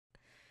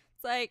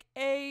It's like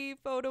a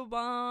photo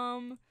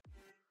bomb.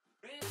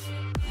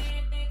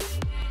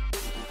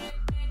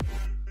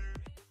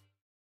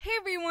 Hey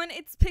everyone,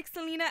 it's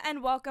Pixelina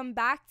and welcome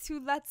back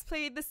to Let's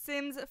Play The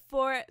Sims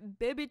 4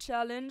 Baby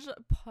Challenge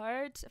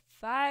Part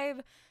 5.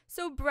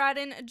 So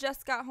Braden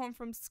just got home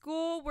from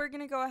school. We're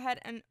gonna go ahead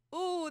and,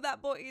 oh,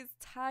 that boy is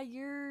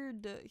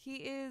tired. He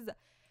is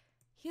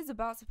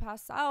about to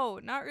pass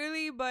out. Not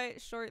really, but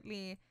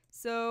shortly.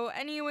 So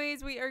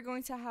anyways, we are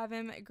going to have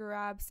him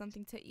grab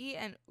something to eat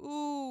and,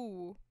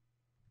 ooh,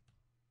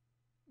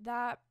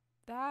 that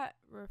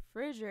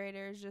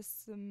refrigerator is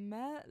just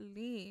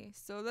smelly.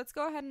 So let's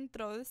go ahead and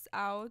throw this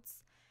out.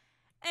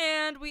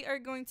 And we are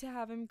going to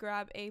have him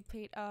grab a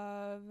plate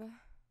of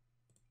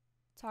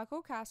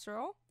taco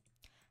casserole.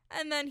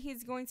 And then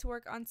he's going to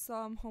work on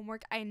some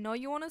homework. I know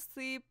you want to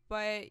sleep,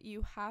 but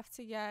you have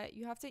to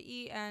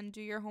eat and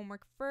do your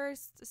homework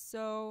first.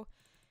 So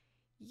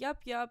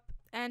yup.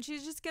 And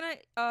she's just gonna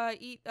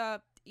eat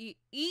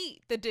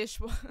the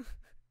dishwasher.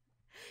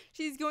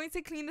 She's going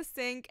to clean the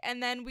sink,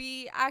 and then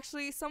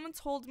someone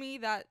told me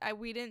that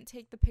we didn't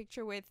take the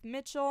picture with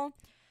Mitchell.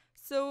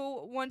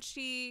 So once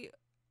we're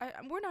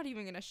not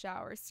even going to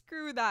shower.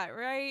 Screw that,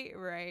 right?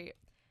 Right.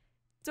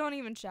 Don't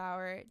even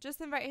shower.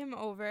 Just invite him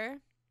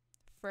over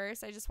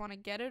first. I just want to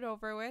get it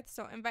over with.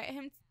 So invite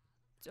him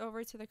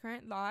over to the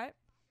current lot.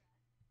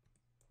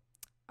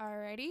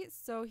 Alrighty,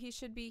 so he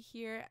should be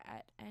here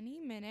at any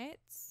minute.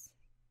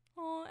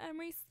 Oh,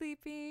 Emery's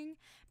sleeping.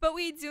 But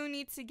we do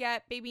need to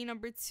get baby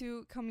number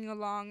 2 coming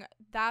along.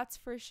 That's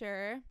for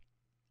sure.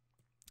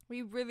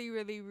 We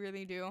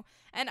really do.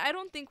 And I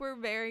don't think we're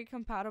very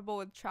compatible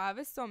with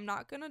Travis, so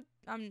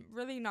I'm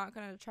really not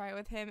gonna try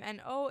with him. And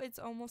oh, it's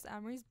almost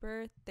Emery's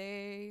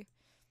birthday.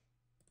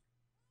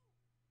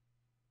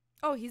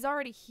 Oh, he's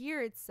already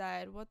here, it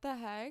said. What the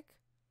heck?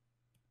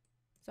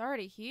 He's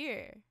already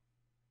here.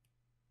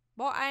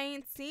 Well, I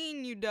ain't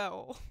seen you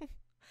though.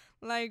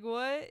 Like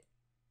what?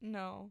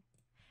 No.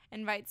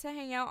 Invite to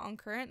hang out on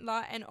current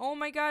lot. And oh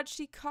my god,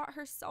 she caught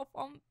herself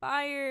on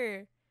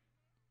fire.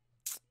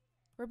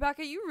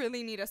 Rebecca, you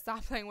really need to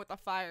stop playing with the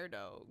fire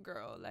though,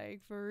 girl.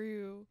 Like for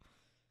real.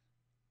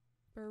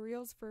 For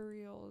reals.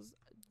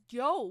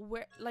 Yo,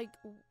 where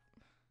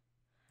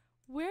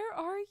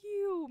are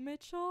you,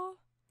 Mitchell?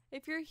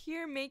 If you're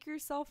here, make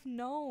yourself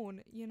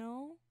known, you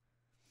know?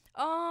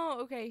 Oh,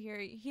 okay, here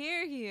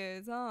he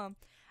is.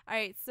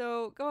 Alright,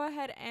 so go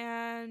ahead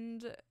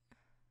and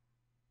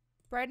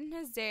brighten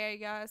his day, I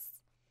guess,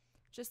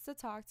 just to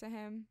talk to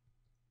him.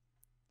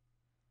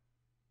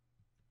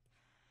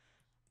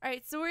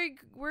 Alright, so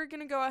we're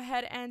gonna go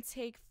ahead and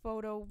take a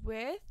photo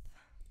with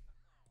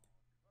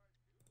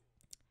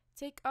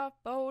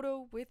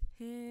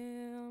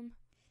him.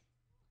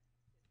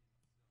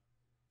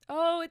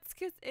 Oh, it's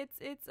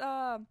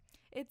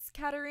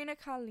Katarina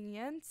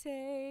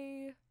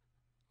Caliente.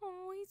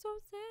 Oh, he's so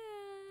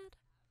sad.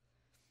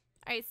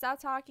 Alright, stop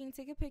talking,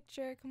 take a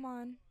picture, come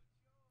on.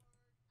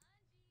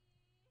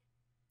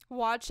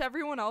 Watch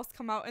everyone else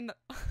come out in the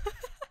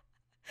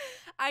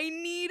I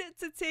need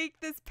to take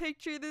this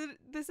picture.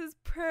 This is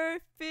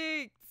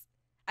perfect.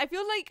 I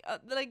feel like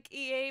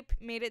EA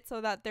made it so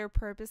that they're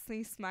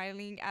purposely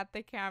smiling at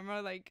the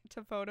camera, like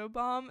to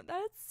photobomb.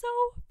 That's so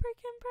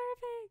freaking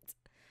perfect.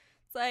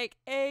 It's like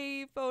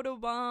a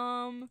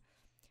photobomb.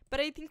 But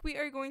I think we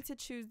are going to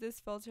choose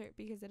this filter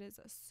because it is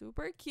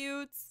super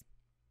cute.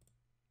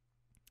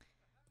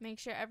 Make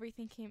sure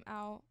everything came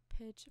out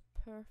pitch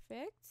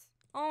perfect.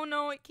 Oh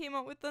no, it came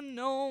out with a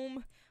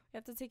gnome. We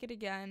have to take it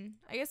again.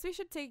 I guess we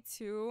should take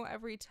 2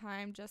 every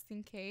time just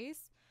in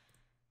case.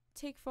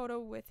 Take photo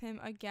with him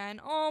again.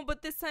 Oh,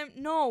 but this time,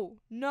 no.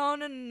 No.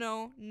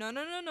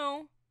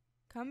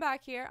 Come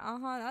back here.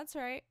 That's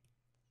right.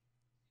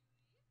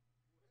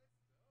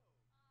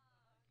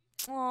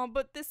 Oh,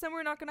 but this time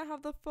we're not gonna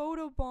have the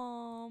photo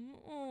bomb.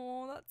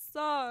 Oh, that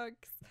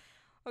sucks.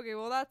 Okay,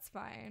 well that's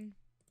fine.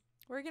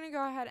 We're gonna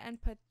go ahead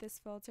and put this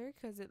filter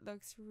because it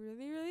looks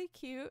really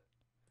cute.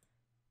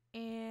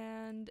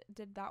 And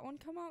did that one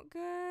come out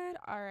good?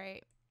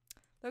 Alright.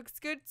 Looks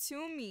good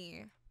to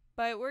me.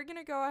 But we're going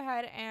to go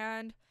ahead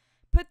and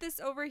put this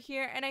over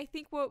here. And I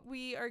think what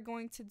we are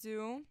going to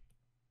do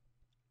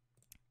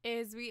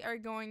is we are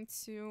going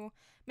to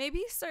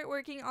maybe start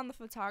working on the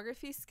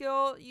photography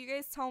skill. You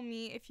guys tell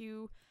me if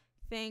you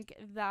think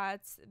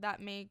that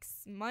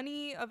makes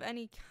money of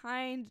any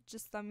kind.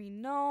 Just let me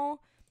know.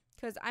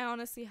 Because I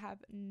honestly have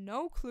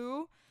no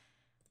clue.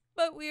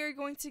 But we are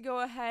going to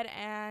go ahead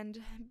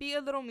and be a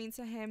little mean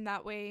to him.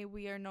 That way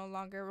we are no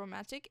longer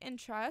romantic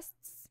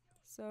interests.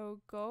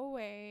 So go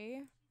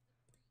away.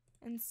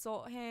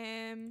 Insult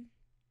him.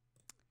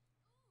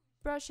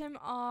 Brush him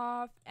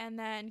off. And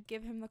then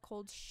give him the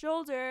cold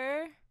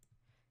shoulder.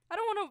 I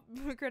don't want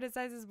to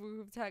criticize his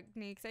move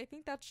techniques. I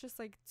think that's just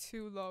like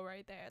too low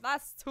right there.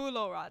 That's too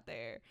low right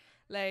there.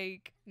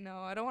 Like, no,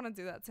 I don't want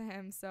to do that to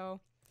him.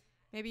 So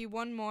maybe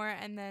one more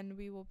and then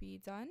we will be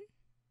done.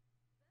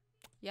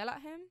 Yell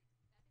at him.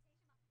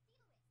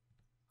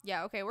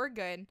 Yeah, okay, we're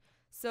good.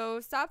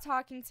 So stop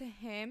talking to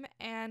him,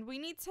 and we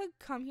need to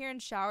come here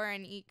and shower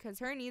and eat because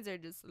her needs are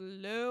just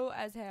low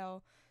as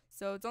hell.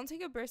 So don't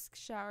take a brisk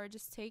shower,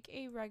 just take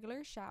a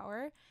regular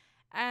shower.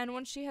 And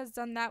once she has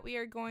done that, we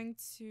are going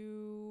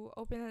to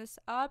open this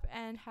up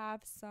and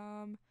have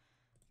some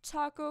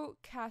taco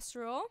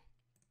casserole.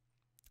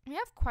 We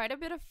have quite a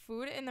bit of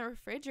food in the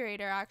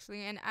refrigerator,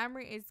 actually, and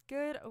Amory is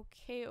good.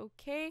 Okay,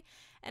 okay.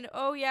 And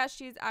oh yeah,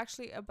 she's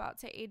actually about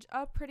to age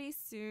up pretty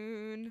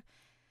soon.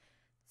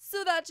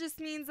 So that just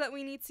means that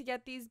we need to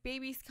get these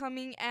babies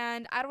coming,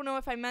 and I don't know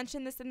if I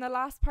mentioned this in the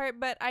last part,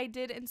 but I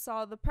did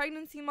install the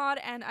pregnancy mod,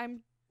 and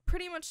I'm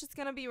pretty much just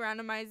going to be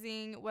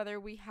randomizing whether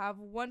we have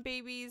one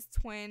babies,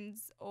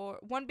 twins, or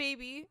one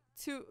baby,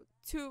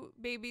 two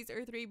babies,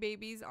 or three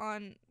babies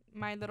on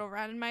my little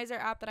randomizer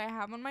app that I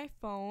have on my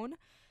phone.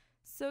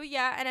 So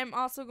yeah, and I'm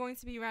also going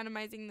to be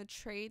randomizing the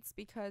traits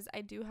because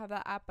I do have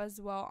that app as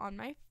well on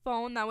my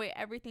phone. That way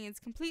everything is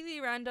completely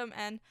random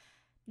and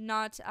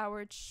not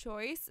our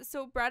choice.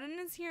 So Braden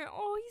is here.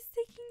 Oh,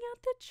 he's taking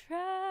out the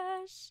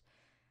trash.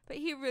 But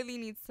he really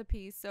needs to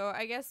pee. So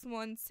I guess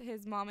once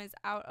his mom is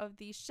out of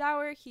the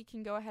shower, he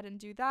can go ahead and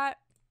do that.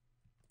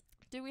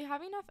 Do we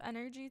have enough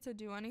energy to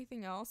do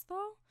anything else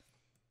though?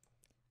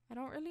 I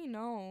don't really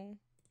know.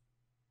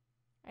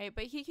 Alright,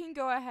 but he can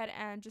go ahead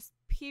and just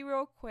pee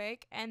real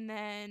quick. And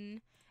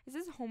then, is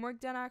his homework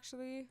done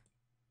actually?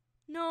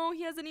 No,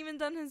 he hasn't even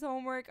done his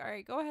homework.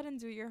 Alright, go ahead and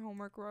do your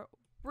homework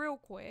real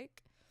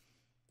quick.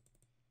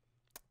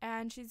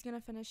 And she's going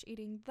to finish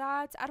eating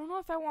that. I don't know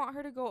if I want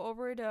her to go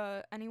over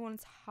to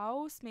anyone's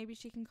house. Maybe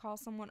she can call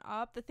someone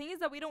up. The thing is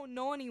that we don't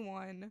know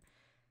anyone.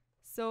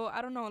 So,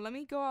 I don't know. Let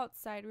me go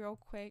outside real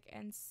quick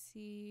and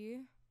see.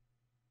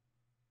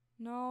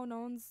 No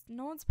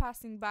one's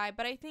passing by.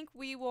 But I think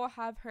we will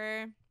have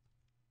her.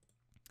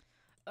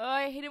 Oh,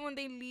 I hate it when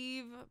they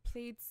leave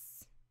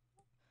plates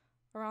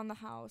around the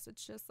house.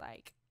 It's just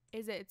like,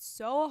 it's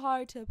so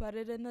hard to put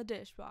it in the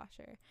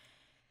dishwasher.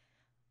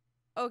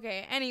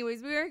 Okay,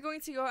 anyways, we are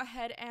going to go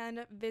ahead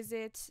and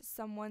visit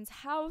someone's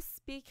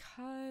house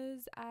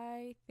because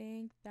I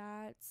think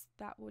that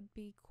would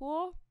be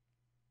cool.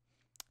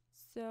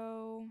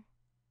 So,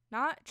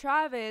 not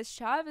Travis.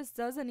 Travis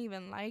doesn't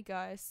even like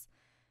us.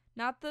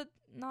 Not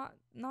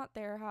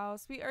their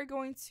house. We are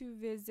going to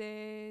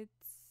visit.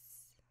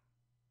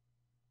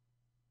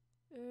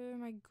 Oh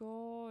my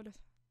god.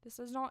 This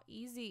is not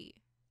easy.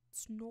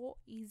 It's not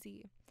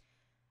easy.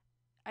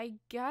 I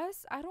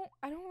guess I don't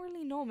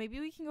really know.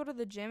 Maybe we can go to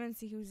the gym and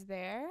see who's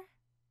there.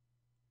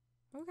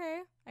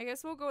 Okay. I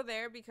guess we'll go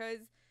there because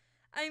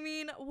I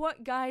mean,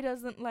 what guy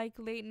doesn't like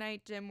late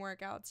night gym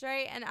workouts,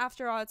 right? And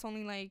after all, it's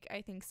only like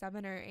I think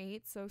 7 or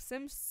 8, so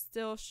Sims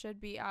still should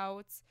be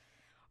out.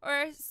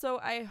 Or so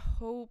I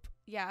hope.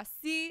 Yeah,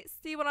 see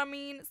what I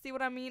mean? See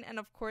what I mean? And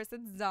of course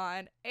it's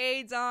Don.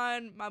 Hey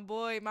Don, my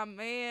boy, my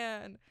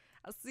man.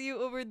 I'll see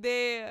you over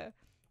there.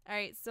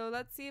 Alright, so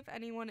let's see if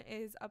anyone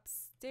is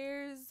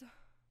upstairs.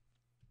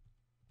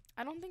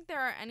 I don't think there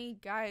are any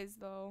guys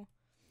though.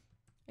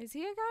 Is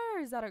he a guy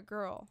or is that a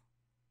girl?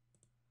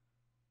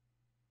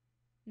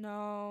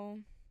 No.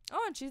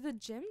 Oh, and she's a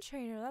gym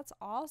trainer. That's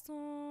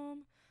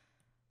awesome.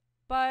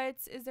 But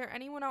is there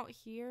anyone out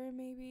here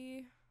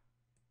maybe?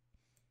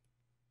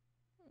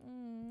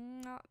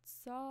 That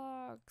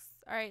sucks.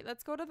 Alright,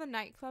 let's go to the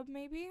nightclub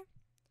maybe.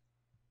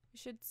 We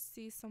should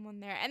see someone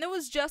there. And it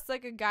was just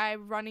like a guy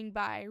running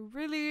by.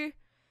 Really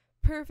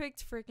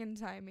perfect freaking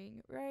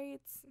timing,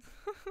 right?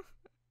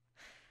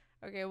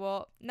 Okay,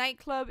 well,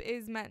 nightclub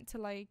is meant to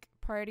like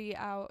party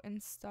out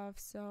and stuff,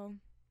 so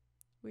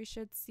we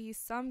should see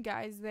some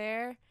guys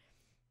there.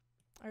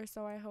 Or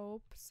so I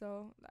hope.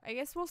 So I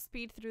guess we'll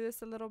speed through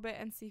this a little bit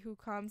and see who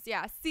comes.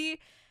 Yeah, see,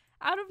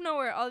 out of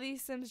nowhere, all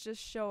these Sims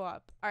just show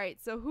up.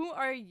 Alright, so who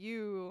are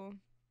you?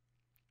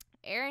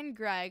 Aaron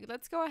Gregg.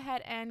 Let's go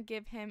ahead and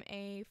give him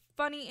a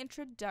funny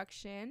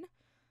introduction.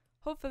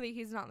 Hopefully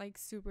he's not like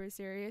super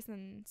serious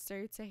and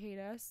start to hate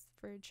us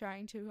for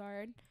trying too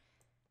hard.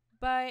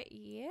 But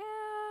yeah.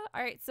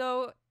 Alright,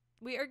 so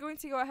we are going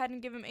to go ahead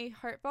and give him a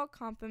heartfelt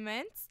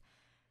compliment.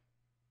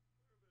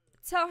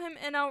 Tell him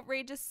an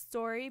outrageous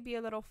story. Be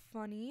a little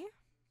funny.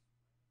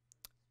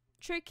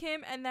 Trick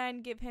him and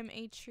then give him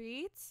a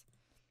treat.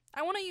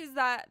 I want to use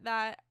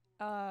that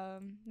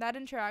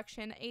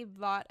interaction a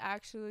lot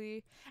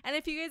actually. And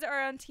if you guys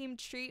are on Team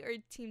Treat or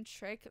Team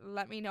Trick,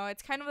 let me know.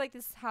 It's kind of like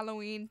this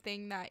Halloween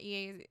thing that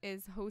EA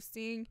is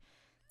hosting.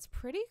 It's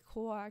pretty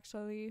cool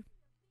actually.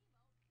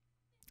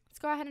 Let's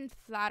go ahead and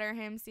flatter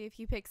him, see if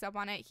he picks up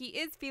on it. He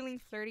is feeling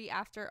flirty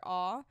after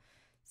all.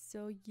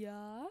 So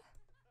yeah.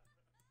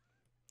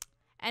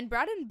 And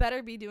Braden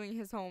better be doing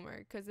his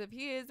homework, because if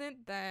he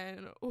isn't,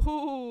 then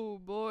oh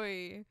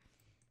boy,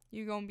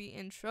 you gonna be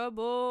in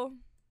trouble.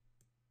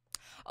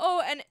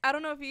 Oh, and I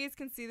don't know if you guys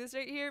can see this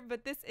right here,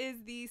 but this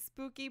is the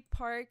spooky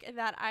park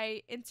that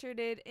I entered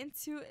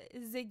into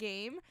the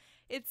game.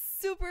 It's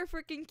super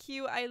freaking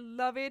cute. I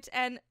love it.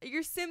 And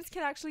your Sims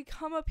can actually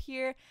come up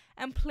here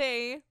and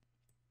play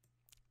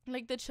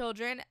like the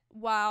children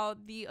while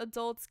the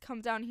adults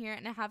come down here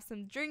and have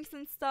some drinks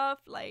and stuff.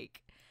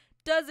 Like,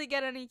 Does it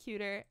get any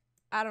cuter?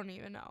 I don't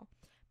even know.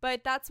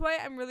 But that's why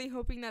I'm really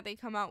hoping that they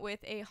come out with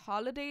a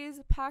holidays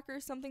pack or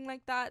something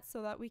like that,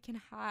 so that we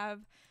can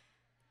have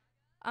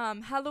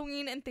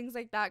Halloween and things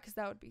like that, because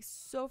that would be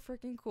so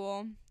freaking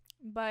cool.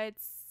 But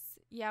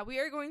yeah, we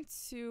are going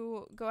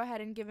to go ahead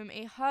and give him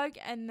a hug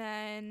and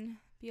then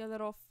be a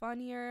little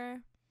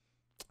funnier.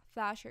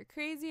 Flash her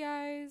crazy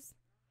eyes.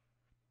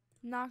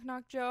 Knock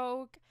knock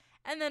joke.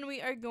 And then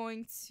we are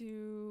going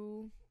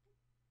to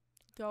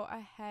go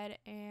ahead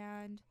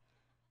and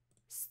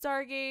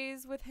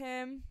stargaze with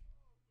him.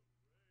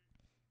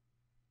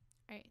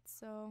 Alright,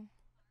 so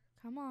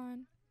come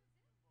on.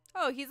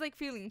 Oh, he's like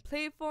feeling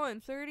playful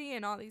and flirty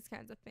and all these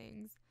kinds of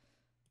things.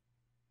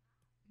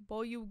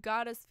 Boy, you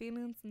got us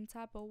feeling some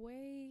type of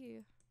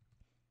way.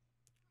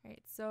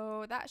 Alright,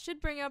 so that should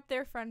bring up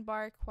their friend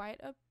bar quite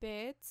a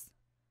bit.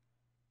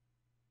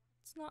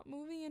 It's not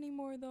moving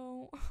anymore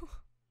though.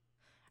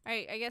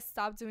 Alright, I guess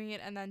stop doing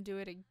it and then do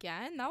it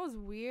again. That was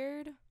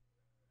weird.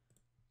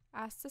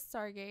 Ask to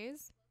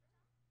stargaze.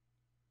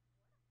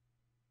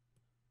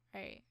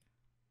 Alright.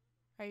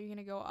 Are you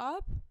gonna go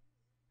up?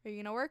 Are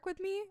you gonna work with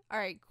me?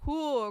 Alright,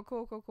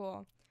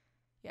 cool.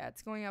 Yeah,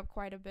 it's going up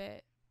quite a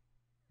bit.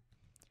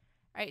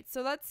 Alright,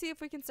 so let's see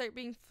if we can start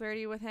being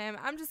flirty with him.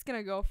 I'm just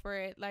gonna go for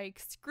it. Like,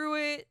 screw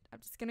it. I'm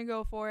just gonna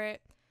go for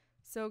it.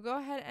 So go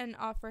ahead and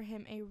offer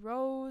him a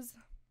rose.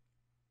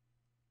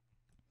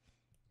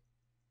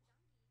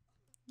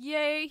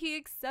 Yay, he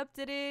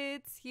accepted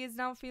it. He is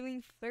now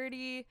feeling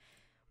flirty.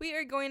 We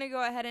are going to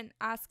go ahead and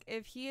ask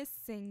if he is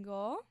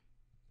single.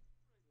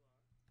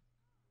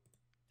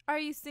 Are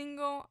you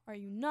single? Are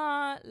you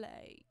not?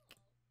 Like,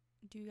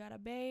 do you got a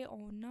bae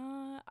or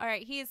not?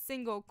 Alright, he is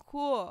single.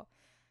 Cool.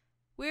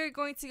 We're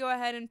going to go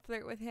ahead and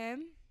flirt with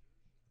him.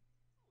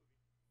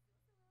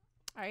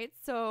 Alright,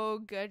 so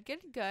good.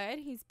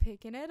 He's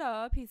picking it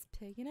up.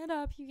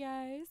 You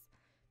guys.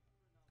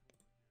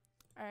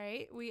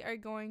 Alright, we are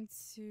going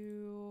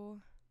to...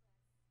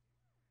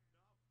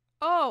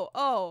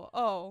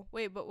 Oh.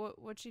 Wait,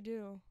 but what'd she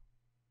do?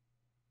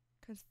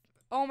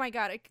 Oh my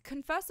god,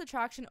 confess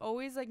attraction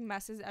always like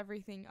messes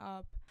everything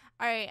up.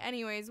 Alright,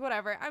 anyways,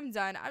 whatever. I'm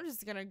done. I'm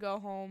just gonna go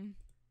home.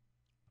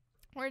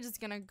 We're just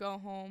gonna go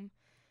home.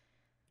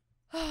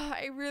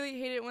 I really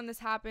hate it when this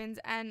happens.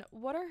 And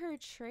what are her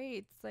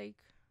traits? Like,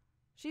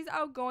 she's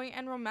outgoing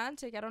and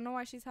romantic. I don't know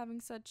why she's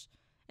having such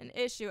an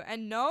issue.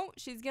 And no,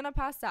 she's gonna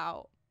pass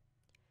out.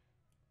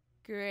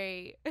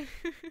 Great.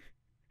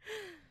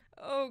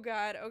 Oh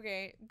god.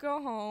 Okay,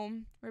 go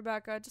home,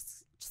 Rebecca.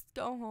 Just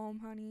go home,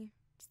 honey.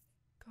 Just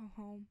go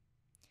home.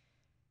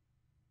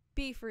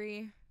 Be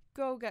free.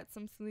 Go get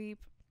some sleep.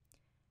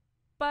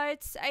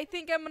 But I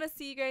think I'm gonna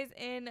see you guys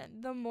in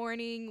the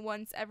morning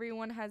once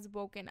everyone has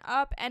woken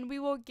up, and we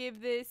will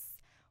give this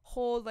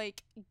whole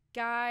like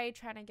guy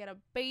trying to get a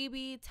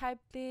baby type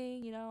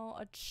thing, you know,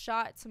 a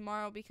shot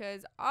tomorrow,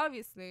 because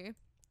obviously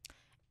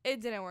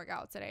it didn't work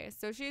out today.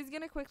 So she's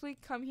gonna quickly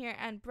come here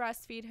and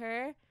breastfeed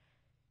her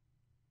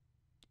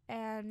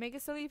and make a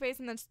silly face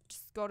and then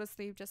just go to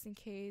sleep just in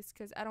case,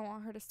 because I don't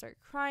want her to start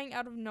crying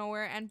out of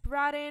nowhere. And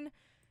Braden,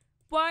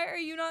 why are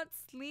you not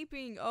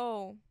sleeping?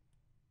 Oh,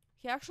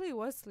 he actually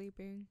was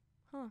sleeping.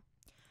 Huh.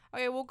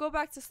 Okay, we'll go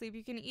back to sleep.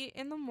 You can eat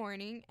in the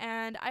morning,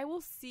 and I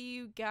will see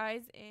you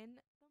guys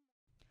in.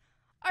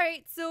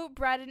 Alright, so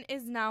Braden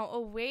is now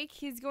awake.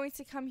 He's going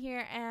to come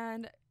here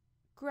and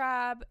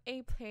grab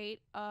a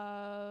plate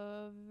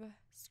of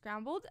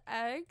scrambled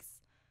eggs,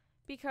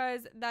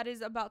 because that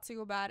is about to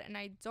go bad, and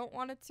I don't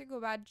want it to go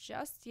bad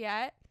just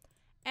yet.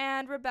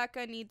 And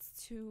Rebecca needs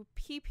to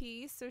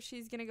pee, so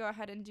she's going to go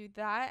ahead and do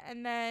that.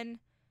 And then...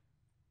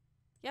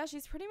 yeah,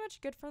 she's pretty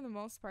much good for the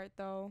most part,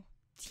 though.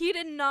 He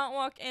did not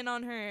walk in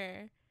on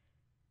her.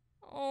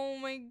 Oh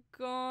my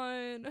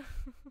god.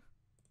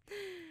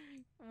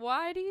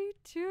 Why do you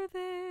do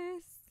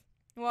this?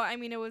 Well, I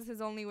mean, it was his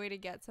only way to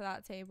get to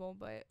that table,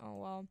 but oh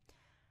well.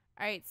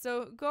 Alright,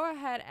 so go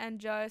ahead and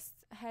just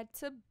head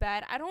to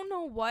bed. I don't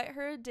know what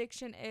her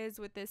addiction is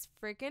with this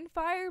freaking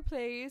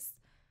fireplace,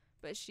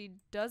 but she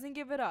doesn't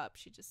give it up.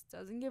 She just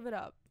doesn't give it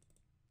up.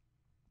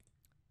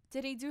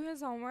 Did he do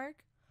his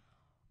homework?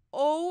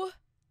 Oh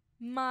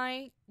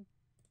my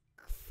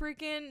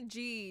freaking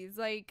jeez.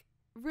 Like,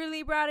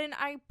 really, Braden?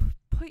 I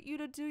put you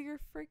to do your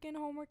freaking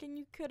homework and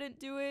you couldn't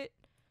do it?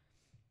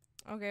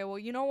 Okay, well,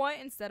 you know what?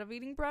 Instead of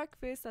eating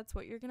breakfast, that's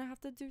what you're gonna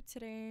have to do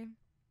today.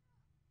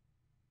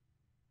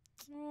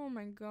 Oh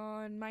my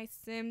god, my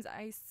Sims,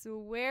 I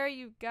swear,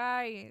 you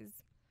guys.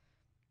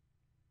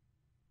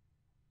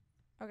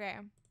 Okay,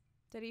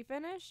 did he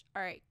finish?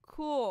 Alright,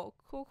 cool.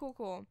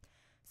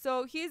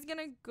 So he's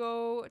gonna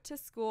go to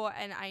school,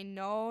 and I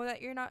know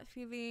that you're not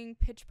feeling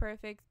pitch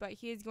perfect, but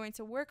he is going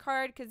to work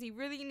hard because he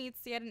really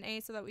needs to get an A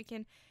so that we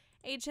can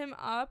age him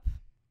up.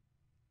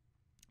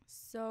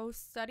 So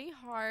study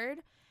hard,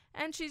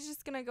 and she's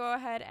just gonna go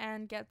ahead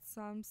and get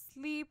some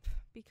sleep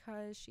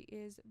because she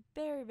is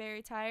very,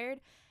 very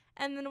tired.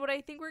 And then what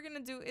I think we're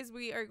gonna do is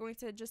we are going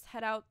to just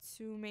head out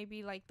to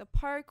maybe like the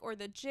park or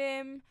the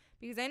gym,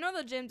 because I know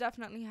the gym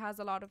definitely has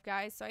a lot of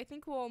guys, so I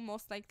think we'll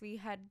most likely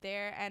head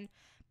there. And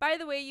By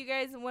the way, you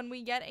guys, when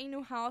we get a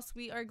new house,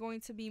 we are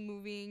going to be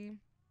moving.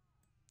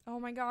 Oh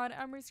my god,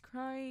 Emery's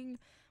crying.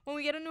 When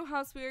we get a new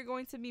house, we are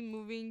going to be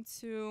moving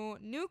to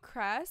New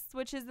Crest,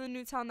 which is the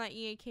new town that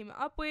EA came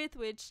up with,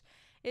 which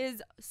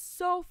is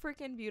so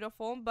freaking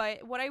beautiful.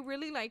 But what I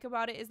really like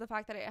about it is the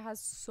fact that it has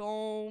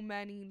so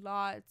many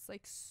lots,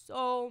 like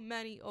so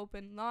many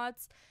open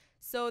lots.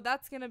 So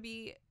that's going to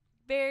be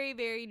very,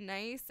 very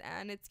nice,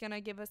 and it's going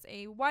to give us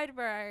a wide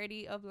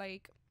variety of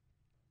like,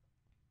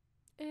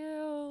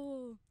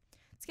 ew.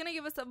 It's going to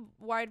give us a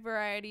wide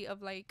variety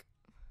of like,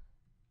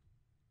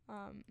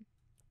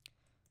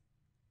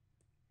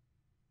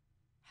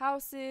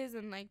 houses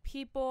and like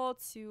people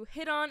to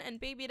hit on and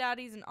baby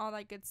daddies and all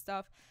that good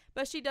stuff.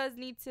 But she does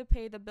need to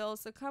pay the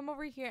bills, so come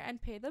over here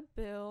and pay the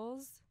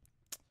bills.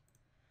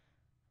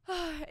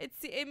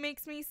 It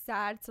makes me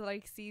sad to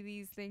like see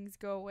these things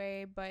go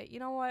away, but you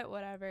know what,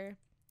 whatever.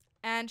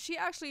 And she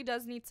actually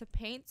does need to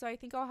paint, so I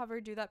think I'll have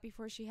her do that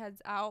before she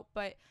heads out.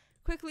 But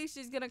quickly,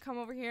 she's gonna come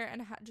over here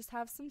and just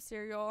have some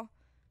cereal.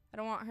 I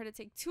don't want her to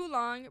take too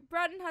long.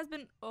 Braden has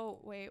been, oh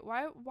wait,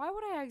 why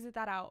would I exit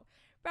that out?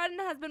 Braden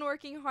has been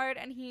working hard,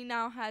 and he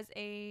now has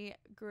a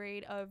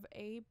grade of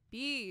a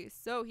B.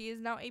 So he is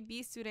now a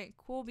B student.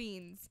 Cool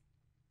beans.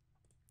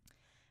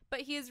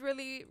 But he is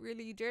really,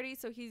 really dirty,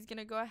 so he's going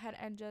to go ahead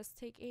and just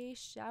take a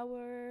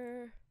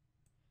shower.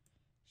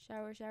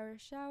 Shower, shower,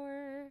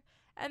 shower.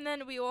 And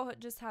then we will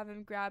just have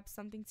him grab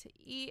something to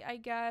eat, I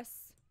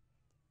guess,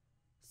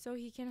 so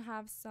he can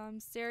have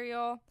some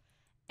cereal.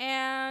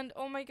 And,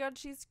 oh my god,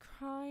 she's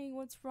crying.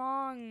 What's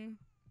wrong?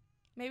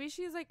 Maybe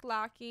she's, like,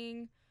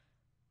 lacking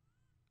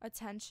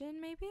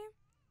attention, maybe?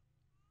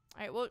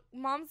 Alright, well,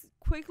 mom's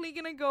quickly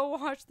gonna go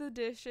wash the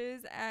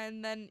dishes,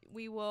 and then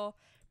we will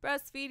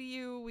breastfeed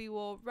you, we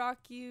will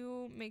rock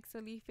you, make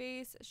silly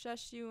face,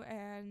 shush you,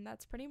 and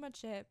that's pretty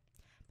much it.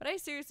 But I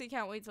seriously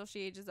can't wait till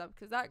she ages up,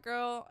 because that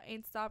girl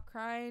ain't stopped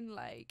crying,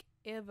 like,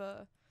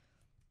 ever.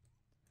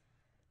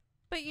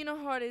 But you know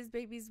how it is,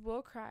 babies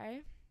will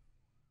cry.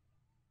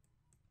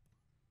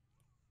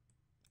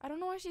 I don't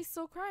know why she's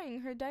still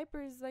crying. Her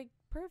diaper is, like,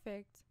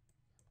 perfect.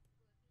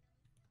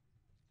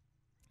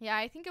 Yeah,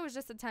 I think it was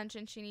just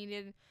attention she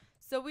needed.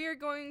 So we are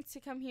going to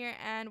come here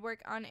and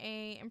work on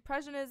a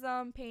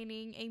impressionism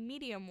painting, a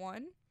medium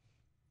one.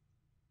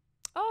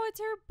 Oh, it's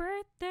her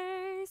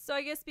birthday. So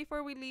I guess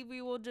before we leave,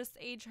 we will just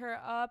age her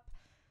up.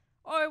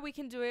 Or we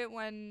can do it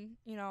when,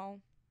 you know,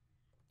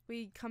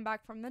 we come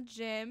back from the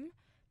gym.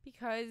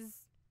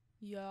 Because,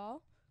 yeah.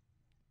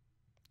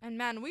 And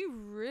man, we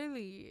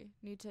really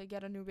need to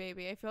get a new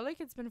baby. I feel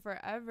like it's been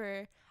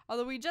forever.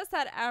 Although we just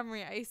had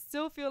Amory, I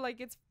still feel like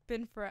it's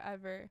been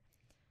forever.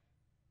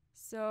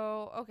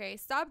 So, okay,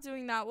 stop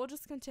doing that. We'll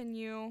just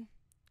continue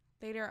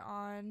later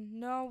on.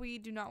 No, we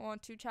do not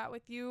want to chat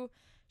with you.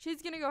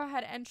 She's going to go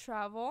ahead and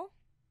travel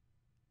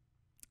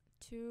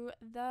to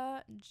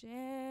the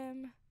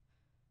gym.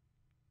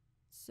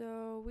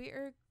 So, we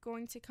are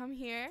going to come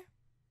here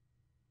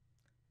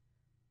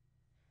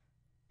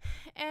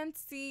and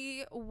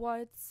see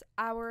what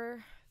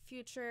our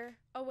future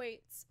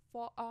awaits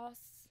for us.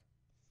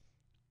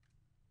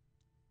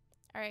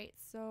 Alright,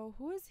 so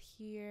who is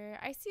here?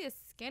 I see a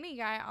skinny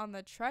guy on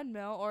the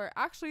treadmill, or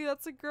actually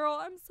that's a girl.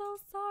 I'm so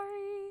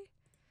sorry.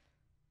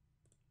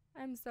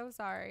 I'm so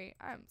sorry.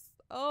 I'm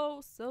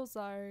so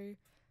sorry.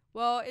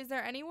 Well, is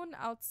there anyone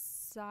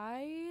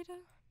outside?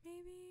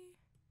 Maybe?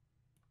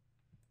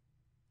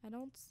 I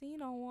don't see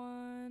no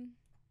one.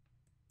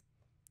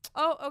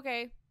 Oh,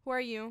 okay. Who are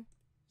you?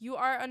 You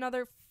are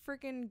another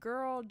freaking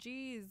girl.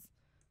 Jeez.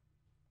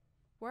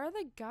 Where are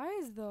the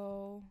guys,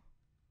 though?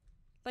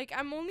 Like,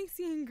 I'm only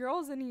seeing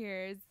girls in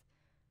here.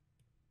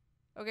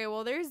 Okay,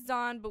 well, there's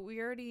Don, but we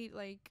already,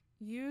 like,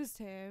 used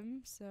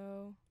him,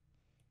 so.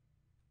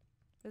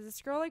 Is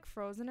this girl, like,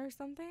 frozen or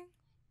something?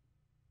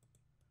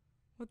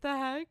 What the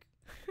heck?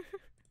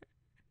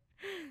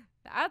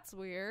 That's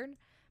weird.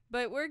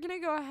 But we're gonna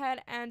go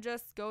ahead and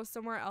just go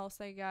somewhere else,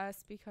 I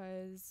guess,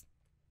 because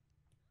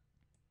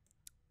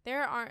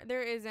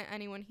there isn't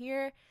anyone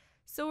here.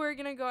 So we're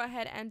gonna go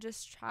ahead and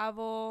just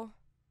travel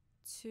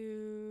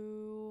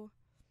to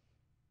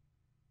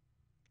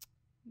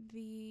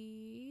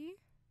the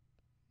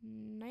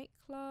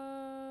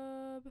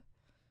nightclub.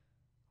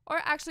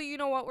 Or actually, you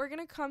know what? We're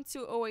gonna come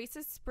to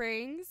Oasis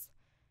Springs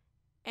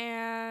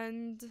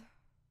and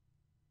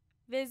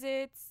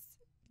visit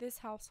this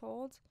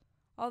household.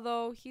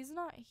 Although he's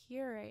not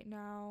here right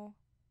now.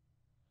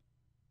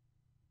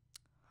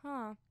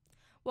 Huh.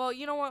 Well,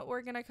 you know what?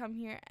 We're gonna come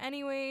here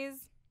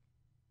anyways,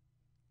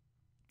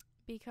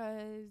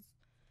 because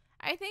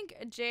I think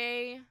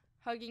Jay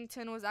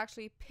Huggington was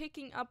actually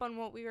picking up on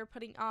what we were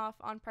putting off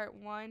on part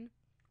 1.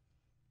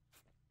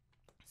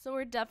 So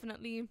we're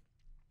definitely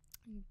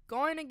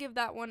going to give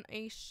that one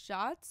a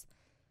shot.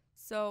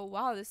 So,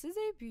 wow, this is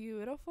a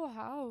beautiful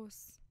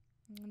house.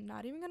 I'm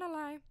not even gonna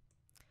lie.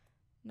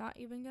 Not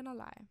even gonna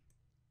lie.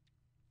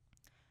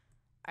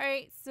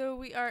 Alright, so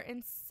we are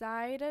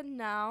inside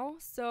now.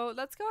 So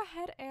let's go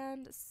ahead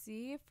and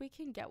see if we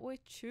can get with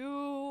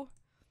you.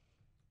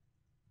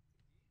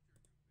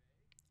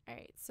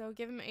 Alright, so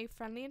give him a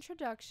friendly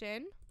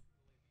introduction.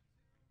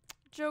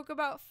 Joke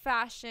about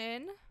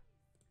fashion.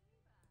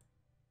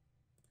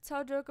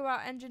 Tell a joke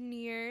about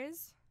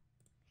engineers.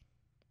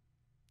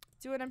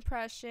 Do an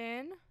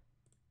impression.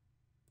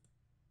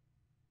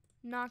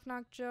 Knock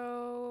knock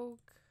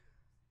joke.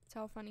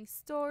 Tell a funny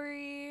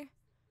story.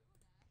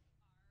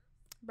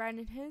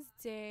 Brighten his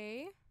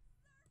day.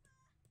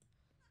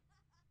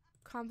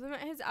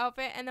 Compliment his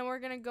outfit. And then we're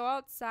going to go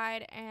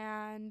outside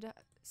and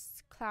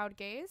cloud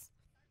gaze.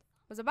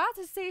 Was about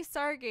to say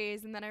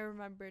stargaze, and then I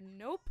remembered,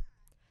 nope.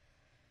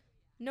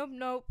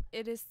 Nope.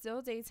 It is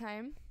still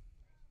daytime.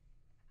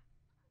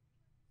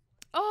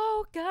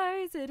 Oh,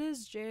 guys, it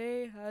is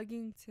Jay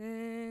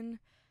Huggington.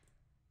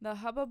 The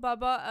hubba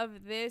bubba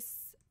of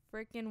this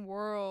freaking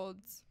world.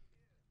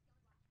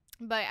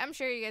 But I'm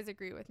sure you guys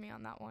agree with me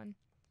on that one.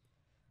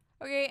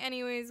 Okay,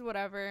 anyways,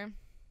 whatever.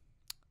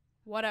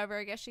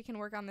 I guess she can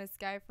work on this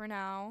guy for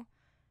now.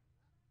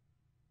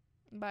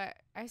 But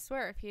I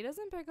swear, if he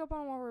doesn't pick up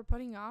on what we're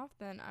putting off,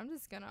 then I'm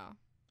just gonna...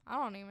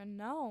 I don't even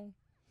know.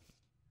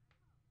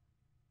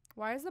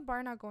 Why is the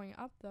bar not going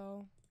up,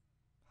 though?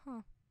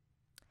 Huh.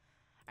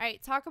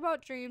 Alright, talk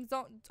about dreams.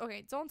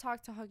 Don't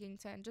talk to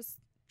Huggington. Just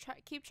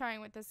keep trying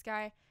with this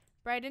guy.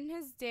 Brighten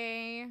his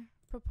day.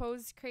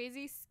 Propose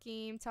crazy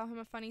scheme. Tell him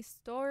a funny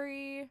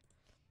story.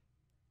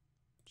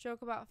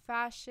 Joke about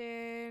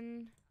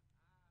fashion.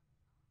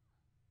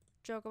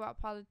 Joke about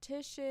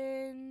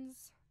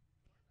politicians.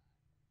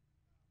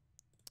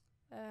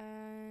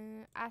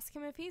 Ask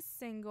him if he's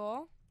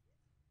single.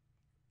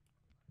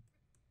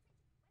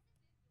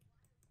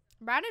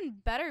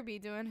 Braden better be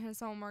doing his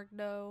homework,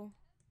 though.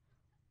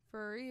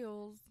 For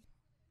reals.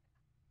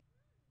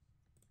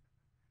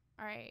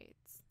 Alright.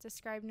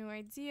 Describe new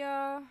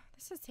idea.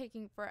 This is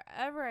taking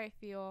forever, I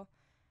feel.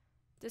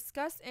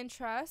 Discuss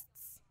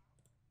interests.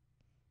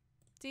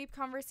 Deep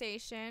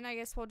conversation. I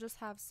guess we'll just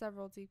have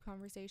several deep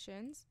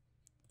conversations.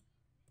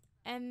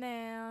 And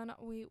then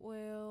we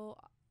will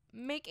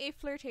make a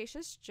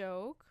flirtatious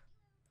joke.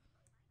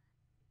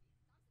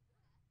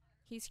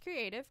 He's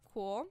creative.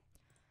 Cool.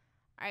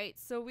 Alright,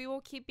 so we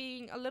will keep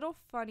being a little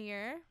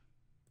funnier.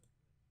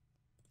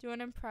 Do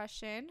an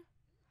impression.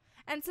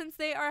 And since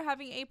they are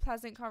having a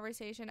pleasant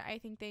conversation, I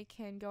think they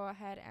can go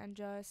ahead and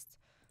just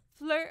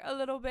flirt a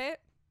little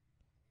bit.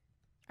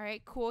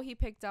 Alright, cool. He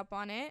picked up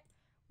on it.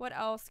 What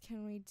else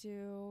can we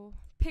do?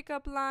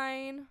 Pickup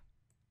line.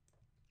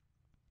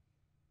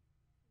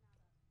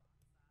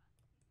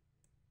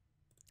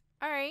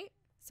 Alright,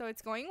 so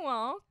it's going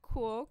well.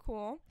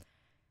 Cool.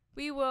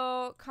 We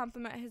will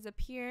compliment his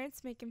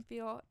appearance, make him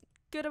feel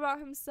good about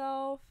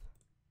himself.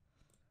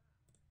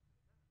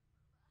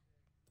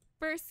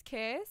 First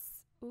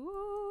kiss.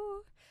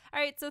 Ooh.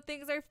 Alright, so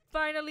things are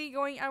finally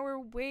going our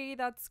way.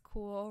 That's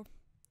cool.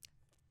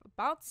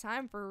 About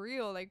time for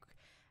real. Like,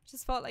 I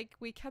just felt like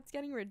we kept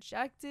getting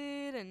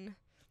rejected and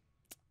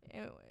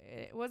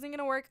it wasn't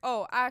gonna work.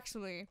 Oh,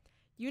 actually,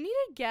 you need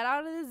to get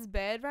out of this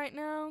bed right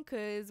now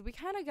because we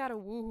kind of got a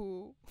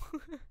woohoo.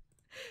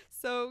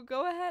 So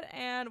go ahead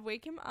and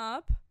wake him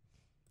up.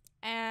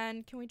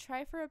 And can we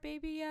try for a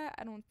baby yet?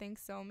 I don't think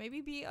so.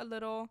 Maybe be a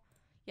little...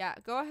 Yeah,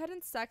 go ahead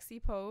and sexy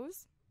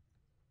pose.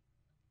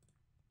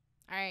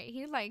 Alright,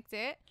 he liked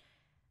it.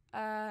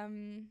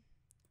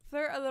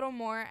 Flirt a little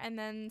more and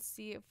then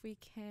see if we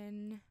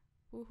can...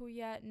 Woohoo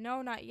yet?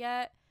 No, not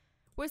yet.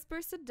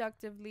 Whisper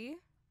seductively.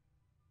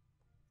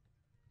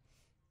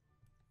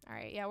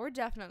 Alright, yeah, we're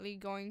definitely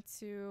going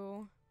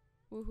to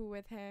woohoo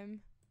with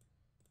him.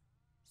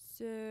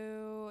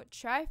 So,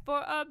 try for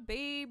a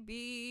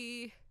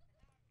baby.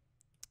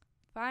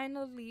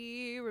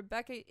 Finally,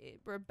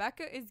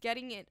 Rebecca is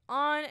getting it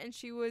on, and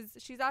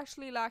she's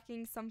actually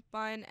lacking some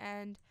fun,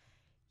 and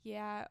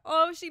yeah.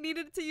 Oh, she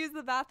needed to use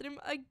the bathroom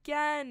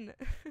again.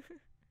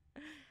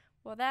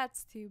 Well,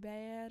 that's too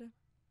bad.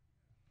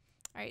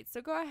 Alright,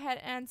 so go ahead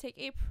and take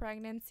a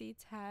pregnancy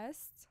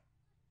test.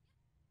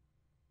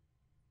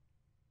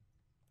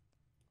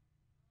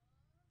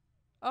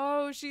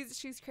 Oh,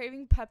 she's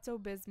craving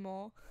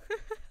Pepto-Bismol.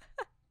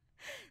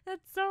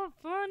 That's so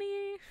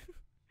funny.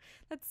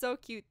 That's so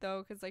cute,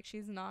 though, because, like,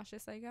 she's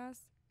nauseous, I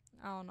guess.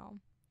 I don't know.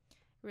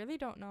 Really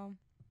don't know.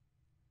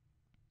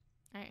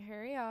 Alright,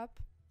 hurry up.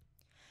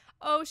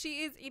 Oh,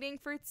 she is eating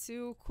for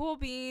 2. Cool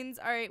beans.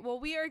 Alright, well,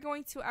 we are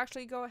going to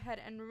actually go ahead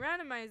and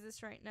randomize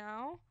this right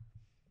now.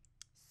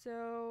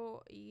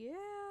 So, yeah.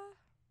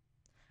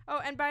 Oh,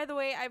 and by the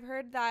way, I've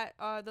heard that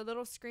the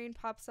little screen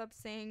pops up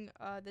saying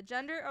the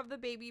gender of the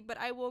baby, but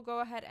I will go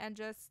ahead and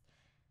just,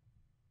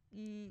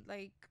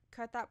 like,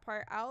 cut that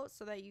part out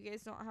so that you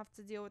guys don't have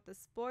to deal with the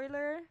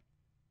spoiler.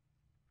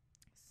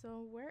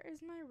 So, where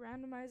is my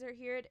randomizer?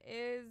 Here it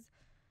is.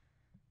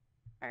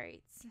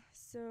 Alright,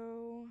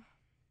 so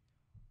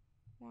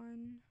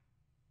 1,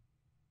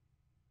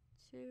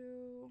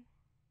 2,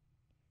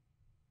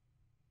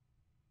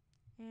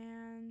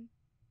 and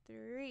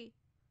 3.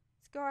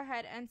 Let's go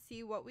ahead and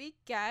see what we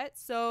get.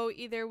 So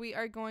either we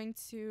are going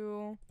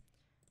to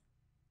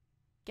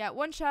get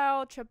 1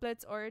 child,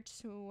 triplets, or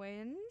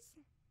twins.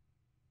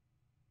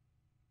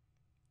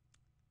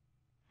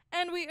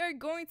 And we are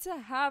going to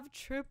have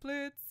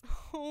triplets.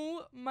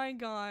 Oh my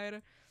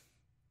god.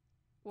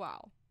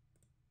 Wow.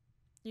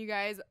 You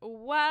guys,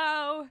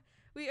 wow.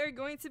 We are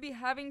going to be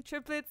having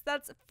triplets.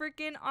 That's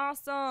freaking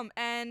awesome.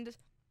 And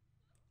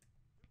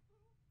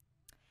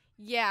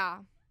yeah.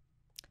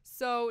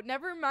 So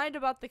never mind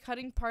about the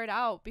cutting part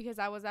out because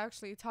I was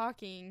actually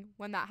talking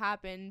when that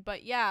happened.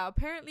 But yeah,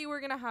 apparently we're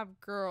going to have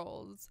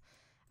girls.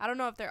 I don't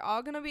know if they're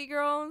all going to be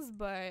girls,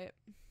 but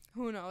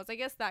who knows? I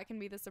guess that can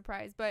be the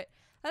surprise. But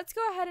let's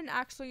go ahead and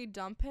actually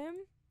dump him.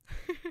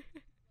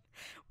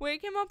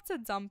 Wake him up to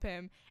dump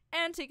him.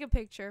 And take a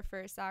picture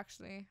first,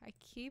 actually. I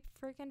keep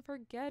freaking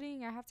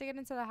forgetting. I have to get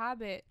into the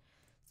habit.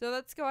 So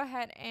let's go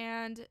ahead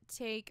and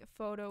take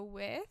photo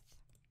with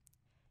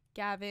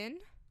Gavin.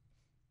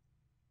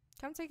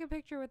 Come take a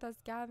picture with us,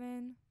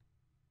 Gavin.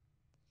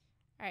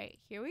 Alright,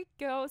 here we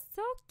go.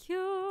 So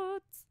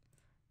cute.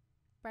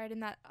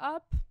 Brighten that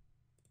up.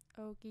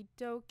 Okie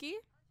dokie.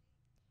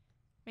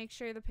 Make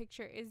sure the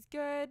picture is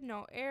good.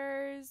 No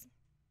errors.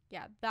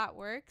 Yeah, that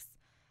works.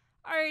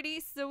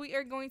 Alrighty, so we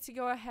are going to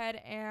go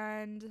ahead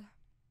and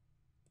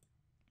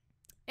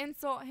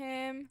insult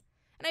him.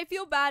 And I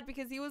feel bad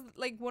because he was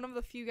like one of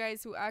the few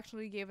guys who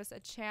actually gave us a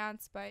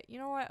chance. But you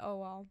know what? Oh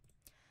well.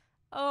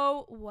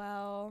 Oh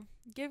well.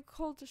 Give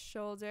cold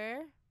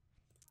shoulder.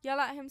 Yell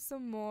at him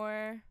some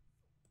more.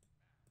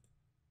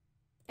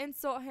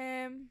 Insult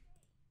him.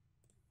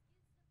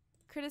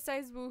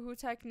 Criticize woohoo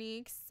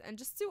techniques. And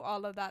just do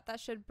all of that. That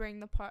should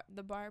bring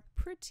the bar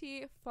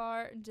pretty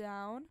far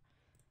down.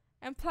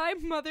 Imply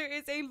mother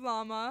is a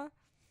llama.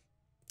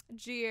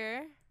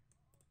 Jeer.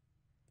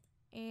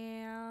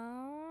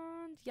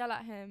 And yell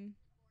at him.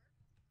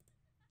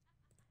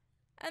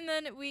 And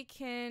then we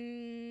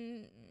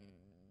can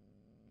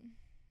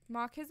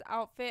mock his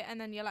outfit and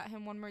then yell at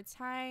him one more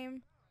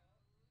time.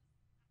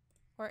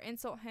 Or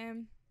insult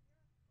him.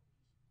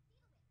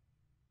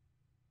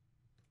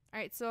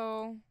 Alright,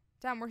 so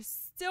damn, we're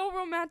still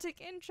romantic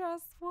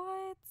interest.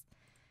 What?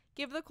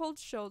 Give the cold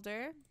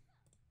shoulder.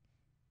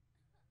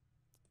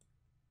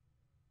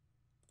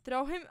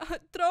 Throw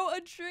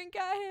a drink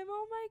at him.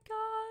 Oh my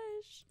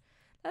gosh.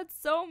 That's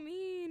so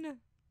mean.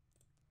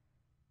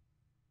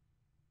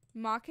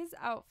 Mock his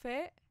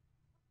outfit.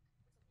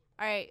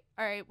 Alright,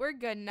 we're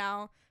good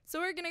now. So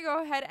we're gonna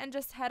go ahead and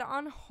just head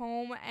on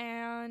home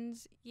and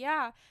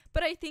yeah.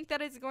 But I think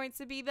that is going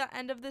to be the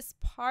end of this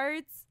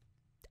part.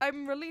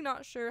 I'm really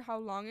not sure how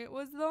long it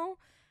was though.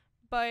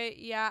 But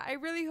yeah, I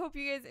really hope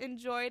you guys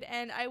enjoyed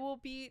and I will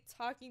be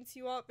talking to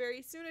you all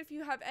very soon. If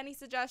you have any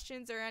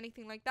suggestions or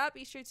anything like that,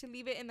 be sure to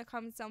leave it in the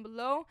comments down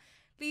below.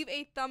 Leave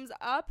a thumbs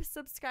up,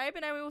 subscribe,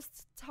 and I will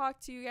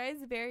talk to you guys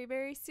very,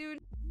 very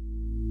soon.